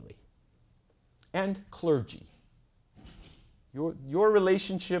daily. And clergy, your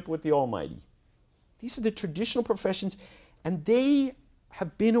relationship with the Almighty. These are the traditional professions, and they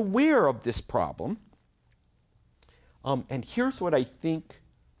have been aware of this problem. And here's what I think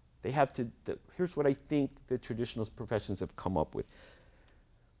here's what I think the traditional professions have come up with.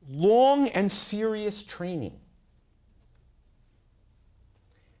 Long and serious training.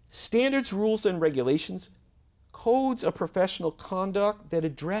 Standards, rules, and regulations, codes of professional conduct that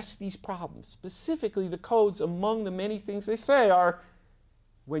address these problems. Specifically, the codes, among the many things they say, are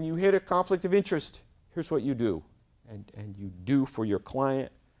when you hit a conflict of interest, here's what you do. And you do for your client,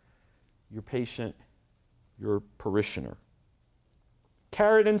 your patient, your parishioner.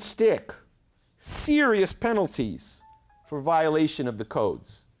 Carrot and stick, serious penalties for violation of the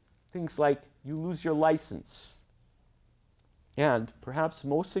codes. Things like you lose your license. And perhaps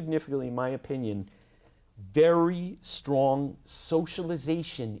most significantly, in my opinion, very strong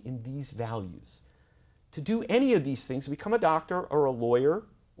socialization in these values. To do any of these things, become a doctor or a lawyer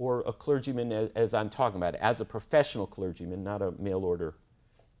or a clergyman, as I'm talking about, as a professional clergyman, not a mail order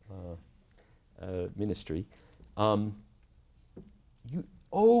ministry. You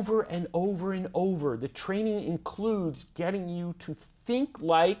over and over and over, the training includes getting you to think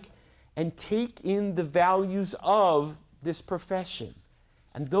like and take in the values of this profession.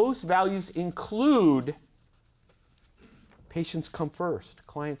 And those values include patients come first,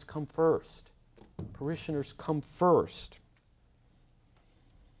 clients come first, parishioners come first.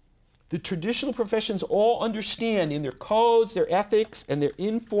 The traditional professions all understand in their codes, their ethics, and their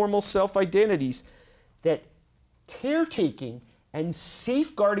informal self-identities that caretaking and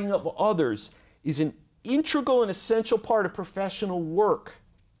safeguarding of others is an integral and essential part of professional work.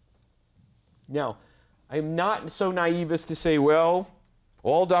 Now, I'm not so naive as to say, well,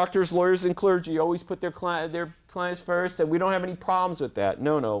 all doctors, lawyers, and clergy always put their clients first, and we don't have any problems with that.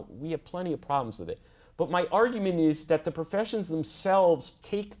 No, we have plenty of problems with it. But my argument is that the professions themselves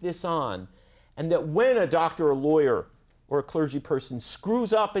take this on, and that when a doctor, a lawyer, or a clergy person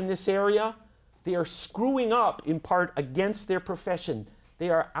screws up in this area, they are screwing up in part against their profession.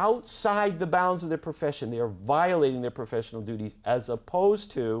 They are outside the bounds of their profession. They are violating their professional duties, as opposed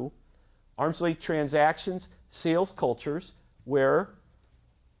to arm's length transactions, sales cultures, where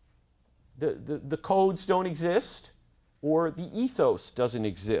the codes don't exist or the ethos doesn't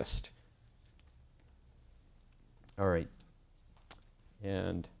exist. All right,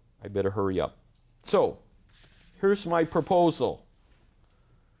 and I better hurry up. So, here's my proposal.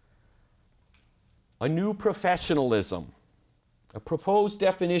 A new professionalism, a proposed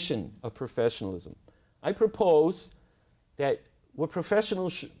definition of professionalism. I propose that what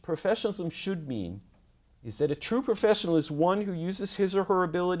professionalism should mean is that a true professional is one who uses his or her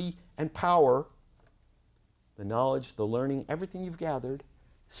ability and power, the knowledge, the learning, everything you've gathered,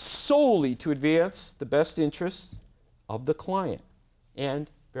 solely to advance the best interests of the client. And,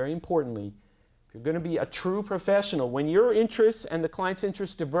 very importantly, if you're going to be a true professional, when your interests and the client's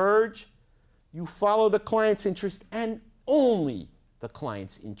interests diverge, you follow the client's interest and only the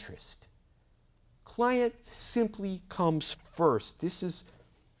client's interest. Client simply comes first. This is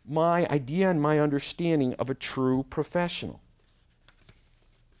my idea and my understanding of a true professional.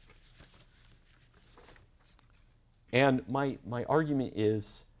 And my argument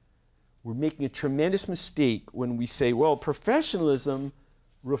is we're making a tremendous mistake when we say, well, professionalism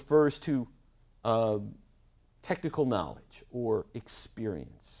refers to technical knowledge or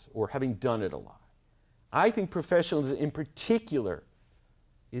experience or having done it a lot. I think professionalism in particular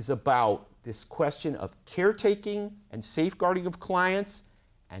is about this question of caretaking and safeguarding of clients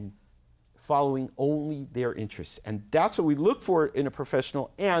and following only their interests. And that's what we look for in a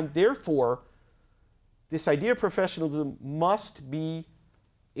professional, and therefore this idea of professionalism must be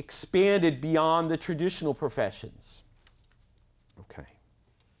expanded beyond the traditional professions. Okay.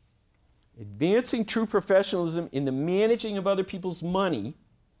 Advancing true professionalism in the managing of other people's money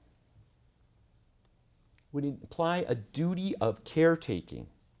would imply a duty of caretaking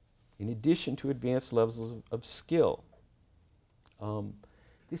in addition to advanced levels of skill.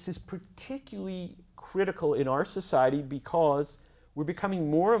 This is particularly critical in our society because we're becoming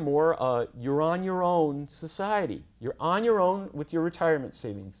more and more a you're on your own society. You're on your own with your retirement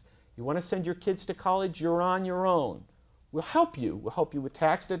savings. You want to send your kids to college, you're on your own. We'll help you. We'll help you with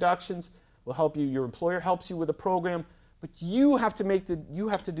tax deductions. We'll help you. Your employer helps you with a program, but you have to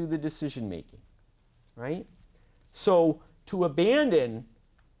do the decision making, right? So to abandon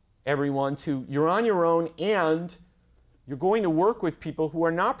everyone to you're on your own and you're going to work with people who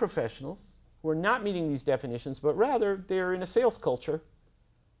are not professionals, who are not meeting these definitions, but rather they're in a sales culture,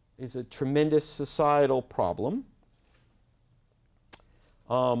 is a tremendous societal problem.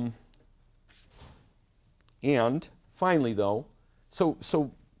 And finally, though, so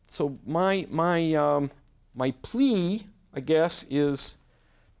my plea, I guess, is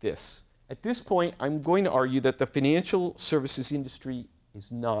this. At this point, I'm going to argue that the financial services industry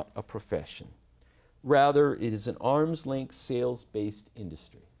is not a profession. Rather, it is an arm's length sales-based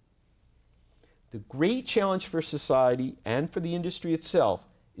industry. The great challenge for society and for the industry itself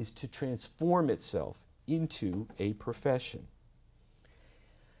is to transform itself into a profession.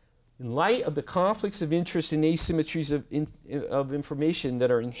 In light of the conflicts of interest and asymmetries of information that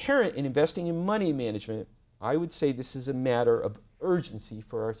are inherent in investing in money management, I would say this is a matter of urgency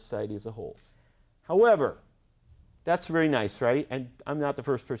for our society as a whole. However, that's very nice, right? And I'm not the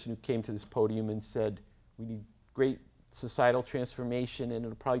first person who came to this podium and said, we need great societal transformation and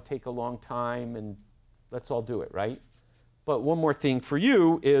it'll probably take a long time and let's all do it, right? But one more thing for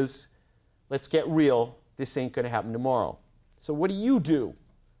you is, let's get real, this ain't gonna happen tomorrow. So what do you do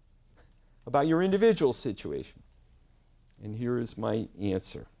about your individual situation? And here is my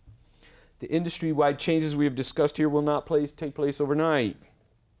answer. The industry-wide changes we have discussed here will not take place overnight.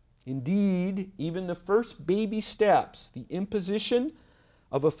 Indeed, even the first baby steps, the imposition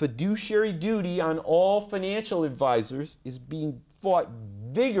of a fiduciary duty on all financial advisors, is being fought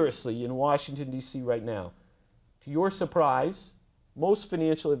vigorously in Washington, D.C. right now. To your surprise, most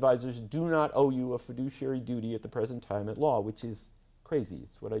financial advisors do not owe you a fiduciary duty at the present time at law, which is crazy.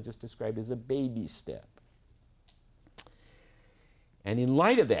 It's what I just described as a baby step. And in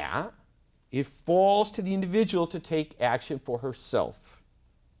light of that, it falls to the individual to take action for herself.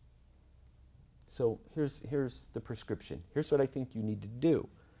 So here's the prescription. Here's what I think you need to do.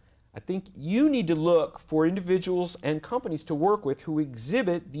 I think you need to look for individuals and companies to work with who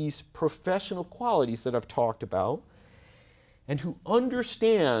exhibit these professional qualities that I've talked about and who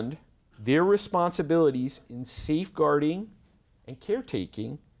understand their responsibilities in safeguarding and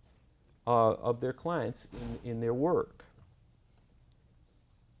caretaking of their clients in their work.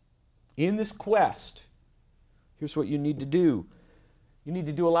 In this quest, here's what you need to do. You need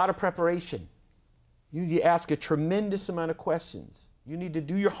to do a lot of preparation. You need to ask a tremendous amount of questions. You need to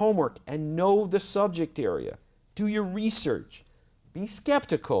do your homework and know the subject area. Do your research. Be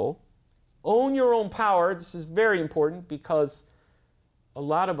skeptical. Own your own power. This is very important because a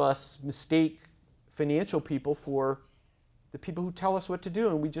lot of us mistake financial people for the people who tell us what to do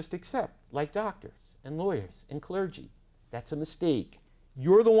and we just accept, like doctors and lawyers and clergy. That's a mistake.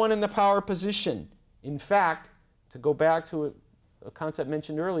 You're the one in the power position. In fact, to go back to a concept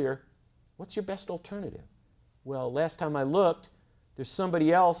mentioned earlier, what's your best alternative? Well, last time I looked, there's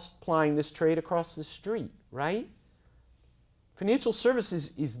somebody else plying this trade across the street, right? Financial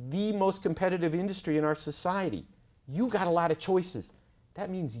services is the most competitive industry in our society. You got a lot of choices. That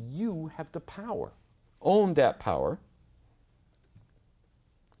means you have the power. Own that power.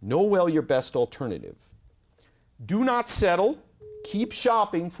 Know well your best alternative. Do not settle. Keep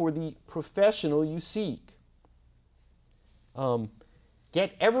shopping for the professional you seek.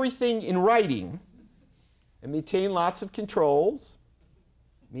 Get everything in writing and maintain lots of controls.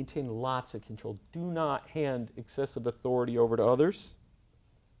 Maintain lots of control. Do not hand excessive authority over to others.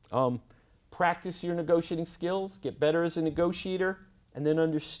 Practice your negotiating skills. Get better as a negotiator. And then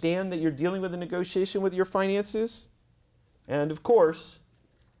understand that you're dealing with a negotiation with your finances. And of course,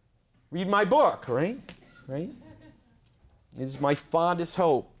 read my book, right? It is my fondest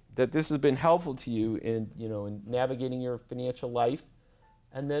hope that this has been helpful to you in navigating your financial life,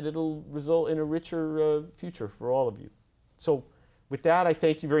 and that it'll result in a richer future for all of you. So with that, I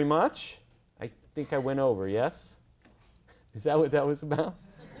thank you very much. I think I went over, yes? Is that what that was about?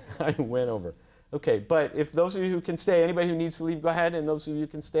 I went over. Okay, but if those of you who can stay, anybody who needs to leave, go ahead, and those of you who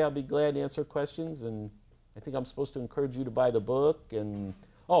can stay, I'll be glad to answer questions, and I think I'm supposed to encourage you to buy the book, and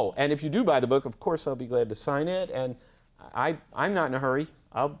and if you do buy the book, of course, I'll be glad to sign it, and I'm not in a hurry.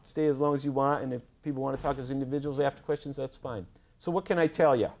 I'll stay as long as you want, and if people want to talk as individuals after questions, that's fine. So what can I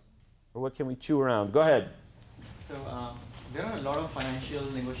tell you? Or what can we chew around? Go ahead. So there are a lot of financial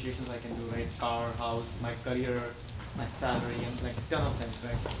negotiations I can do, right? Car, house, my career, my salary, and like a ton of things,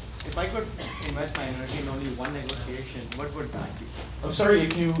 right? If I could invest my energy in only one negotiation, what would that be? I'm sorry,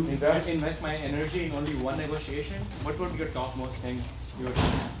 if you invest my energy in only one negotiation, what would be your topmost thing you would do?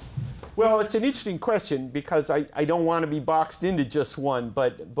 Well, it's an interesting question because I don't want to be boxed into just one,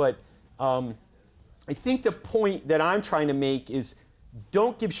 but I think the point that I'm trying to make is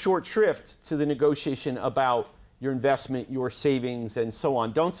don't give short shrift to the negotiation about your investment, your savings, and so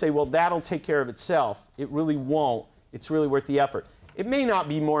on. Don't say, well, that'll take care of itself. It really won't. It's really worth the effort. It may not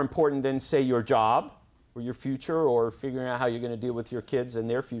be more important than, say, your job or your future or figuring out how you're going to deal with your kids and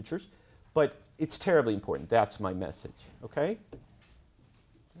their futures, but it's terribly important. That's my message, okay?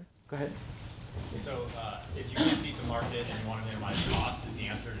 Go ahead. So if you can't beat the market and you want to minimize costs, is the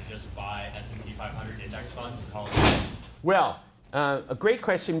answer to just buy S&P 500 index funds and call it? Well, a great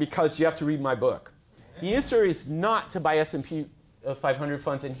question because you have to read my book. The answer is not to buy S&P 500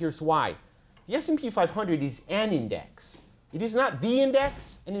 funds, and here's why. The S&P 500 is an index. It is not the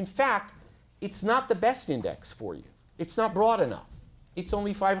index, and in fact, it's not the best index for you. It's not broad enough. It's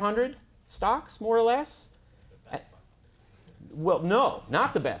only 500 stocks, more or less. Well, no,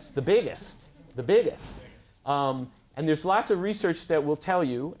 not the best, the biggest, the biggest. And there's lots of research that will tell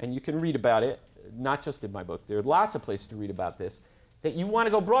you, and you can read about it, not just in my book, there are lots of places to read about this, that you want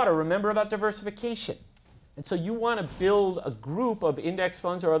to go broader. Remember about diversification. And so you want to build a group of index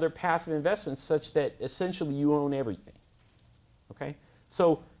funds or other passive investments such that essentially you own everything. Okay?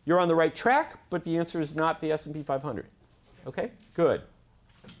 So you're on the right track, but the answer is not the S&P 500. Okay? Good.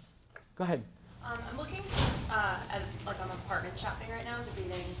 Go ahead. I'm looking at, I'm apartment shopping right now,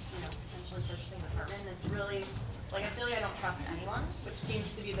 debating, potentially purchasing an apartment. And it's really, I feel like I don't trust anyone, which seems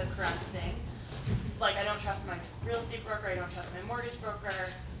to be the correct thing. I don't trust my real estate broker, I don't trust my mortgage broker.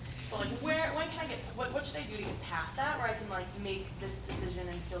 But like, when can I get, what should I do to get past that, where I can like make this decision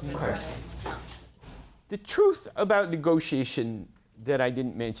and feel good about it? No. The truth about negotiation that I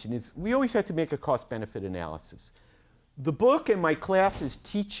didn't mention is we always have to make a cost-benefit analysis. The book and my classes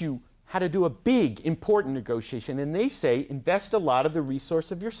teach you how to do a big, important negotiation, and they say invest a lot of the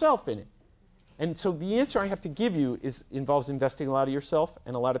resource of yourself in it. And so the answer I have to give you involves investing a lot of yourself,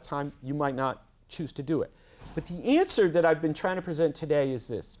 and a lot of time you might not choose to do it. But the answer that I've been trying to present today is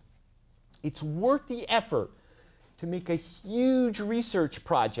this. It's worth the effort to make a huge research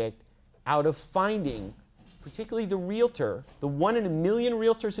project out of finding, particularly the realtor, the 1 in a million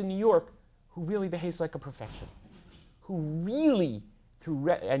realtors in New York who really behaves like a professional, who really,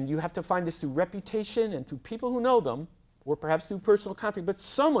 and you have to find this through reputation and through people who know them, or perhaps through personal contact, but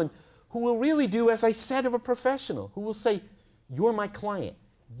someone who will really do, as I said, of a professional, who will say, you're my client,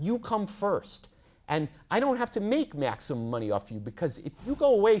 you come first, and I don't have to make maximum money off you, because if you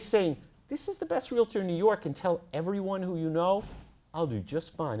go away saying, this is the best realtor in New York, and tell everyone who you know, I'll do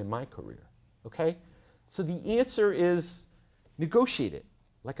just fine in my career, okay? So the answer is negotiate it,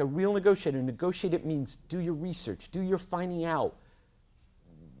 like a real negotiator. Negotiate it means do your research, do your finding out,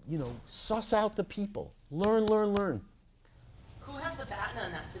 suss out the people, learn, learn, learn. Who has the BATNA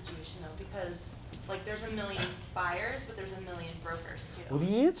in that situation though? Because like there's a million buyers, but there's a million brokers too. Well,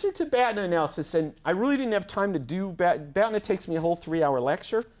 the answer to BATNA analysis, and I really didn't have time to do BATNA takes me a whole 3-hour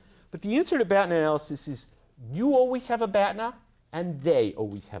lecture, but the answer to BATNA analysis is you always have a BATNA and they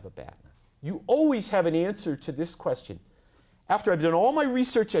always have a BATNA. You always have an answer to this question. After I've done all my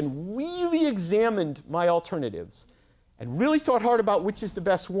research and really examined my alternatives and really thought hard about which is the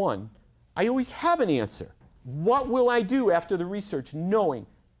best one, I always have an answer. What will I do after the research, knowing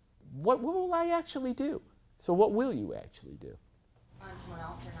what will I actually do? So what will you actually do? Find someone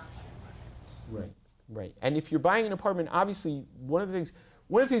else or not buy an apartment. Right. And if you're buying an apartment, obviously one of the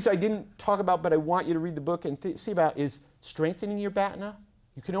things I didn't talk about, but I want you to read the book and see about is strengthening your BATNA.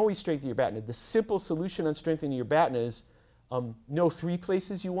 You can always strengthen your BATNA. The simple solution on strengthening your BATNA is know 3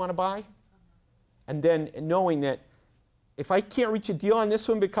 places you want to buy, and then knowing that if I can't reach a deal on this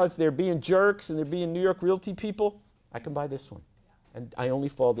one because they're being jerks and they're being New York Realty people, I can buy this one. And I only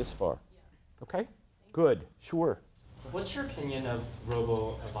fall this far. Okay? Good. Sure. What's your opinion of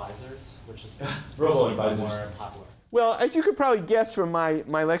robo-advisors, which is Robo-advisors. more popular? Well, as you could probably guess from my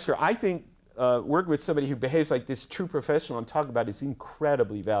lecture, I think working with somebody who behaves like this true professional I'm talking about is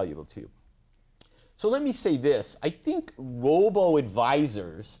incredibly valuable to you. So let me say this. I think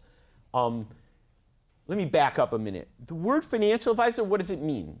robo-advisors, let me back up a minute. The word financial advisor, what does it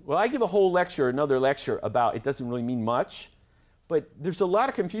mean? Well, I give a whole lecture, another lecture about it doesn't really mean much, but there's a lot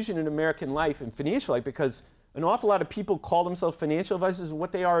of confusion in American life and financial life because an awful lot of people call themselves financial advisors and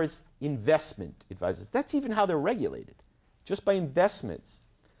what they are is investment advisors. That's even how they're regulated, just by investments.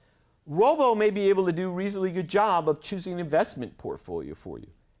 Robo may be able to do a reasonably good job of choosing an investment portfolio for you.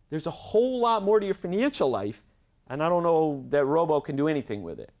 There's a whole lot more to your financial life, and I don't know that Robo can do anything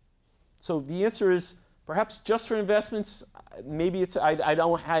with it. So the answer is perhaps just for investments, maybe it's, I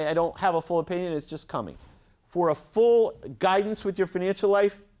don't have a full opinion, it's just coming. For a full guidance with your financial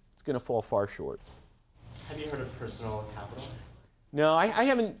life, it's going to fall far short. Have you heard of personal capital? No, I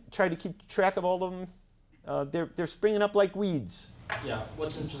haven't tried to keep track of all of them. They're springing up like weeds. Yeah,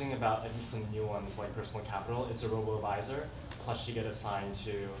 what's interesting about at least some new ones like personal capital, it's a robo-advisor, plus you get assigned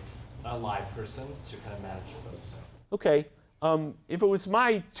to a live person to kind of manage your books. Okay. If it was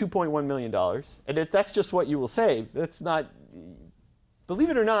my $2.1 million, and if that's just what you will save, that's not, believe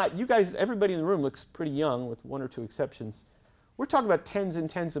it or not, you guys, everybody in the room looks pretty young with 1 or 2 exceptions. We're talking about tens and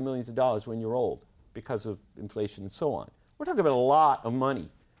tens of millions of dollars when you're old because of inflation and so on. We're talking about a lot of money.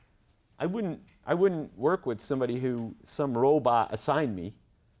 I wouldn't work with somebody who some robot assigned me.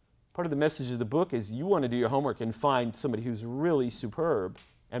 Part of the message of the book is you want to do your homework and find somebody who's really superb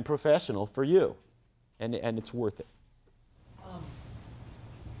and professional for you, and it's worth it.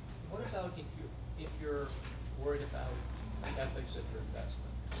 What about if you're worried about the ethics of your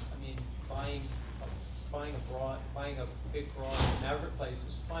investment? I mean, buying a big broad in Maverick place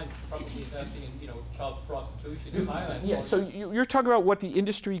is fine. Probably investing in child prostitution in Thailand. Yeah. So you're talking about what the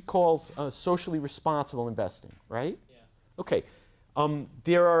industry calls socially responsible investing, right? Yeah. Okay.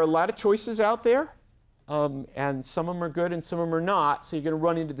 There are a lot of choices out there, and some of them are good and some of them are not. So you're going to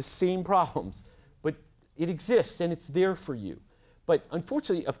run into the same problems, but it exists and it's there for you. But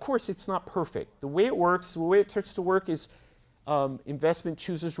unfortunately, of course, it's not perfect. The way it works, the way it takes to work is investment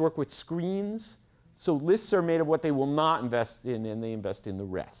choosers work with screens. So lists are made of what they will not invest in, and they invest in the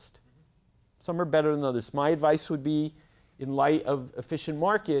rest. Some are better than others. My advice would be, in light of efficient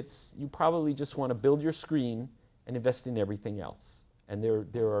markets, you probably just want to build your screen and invest in everything else. And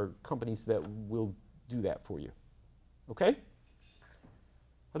there are companies that will do that for you. Okay?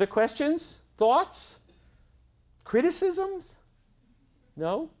 Other questions? Thoughts? Criticisms?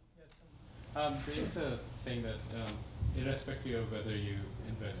 No? There is a saying that irrespective of whether you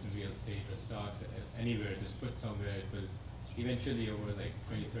invest in real estate or stocks, anywhere, just put somewhere, it will eventually over like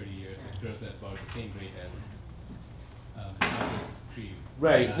 20, 30 years, it grows at about the same rate as houses creep.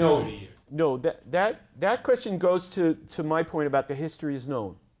 Right. No. 30 years. No, that question goes to my point about the history is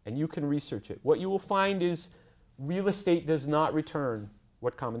known, and you can research it. What you will find is real estate does not return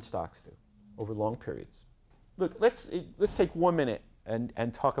what common stocks do over long periods. Look, let's take 1 minute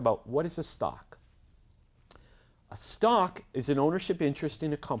and talk about what is a stock. A stock is an ownership interest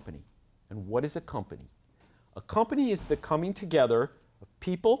in a company. And what is a company? A company is the coming together of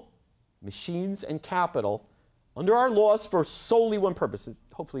people, machines, and capital under our laws for solely one purpose.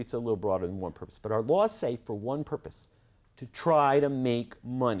 Hopefully it's a little broader than one purpose, but our laws say for one purpose, to try to make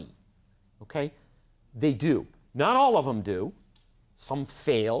money. Okay? They do. Not all of them do. Some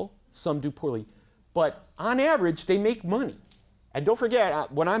fail, some do poorly. But on average, they make money. And don't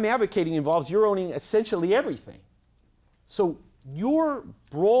forget, what I'm advocating involves you're owning essentially everything. So your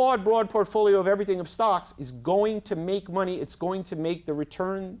broad portfolio of everything of stocks is going to make money. It's going to make the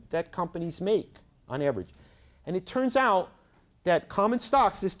return that companies make on average. And it turns out that common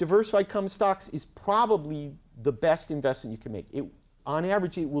stocks, this diversified common stocks, is probably the best investment you can make. On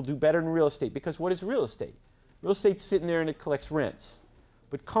average, it will do better than real estate, because what is real estate? Real estate's sitting there and it collects rents.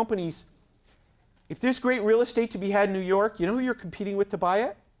 But companies, if there's great real estate to be had in New York, you know who you're competing with to buy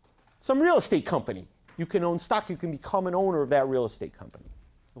it? Some real estate company. You can own stock. You can become an owner of that real estate company.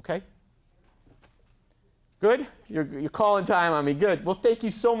 Okay? Good? You're calling time on me. Good. Well, thank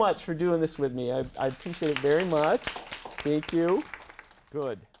you so much for doing this with me. I appreciate it very much. Thank you.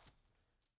 Good.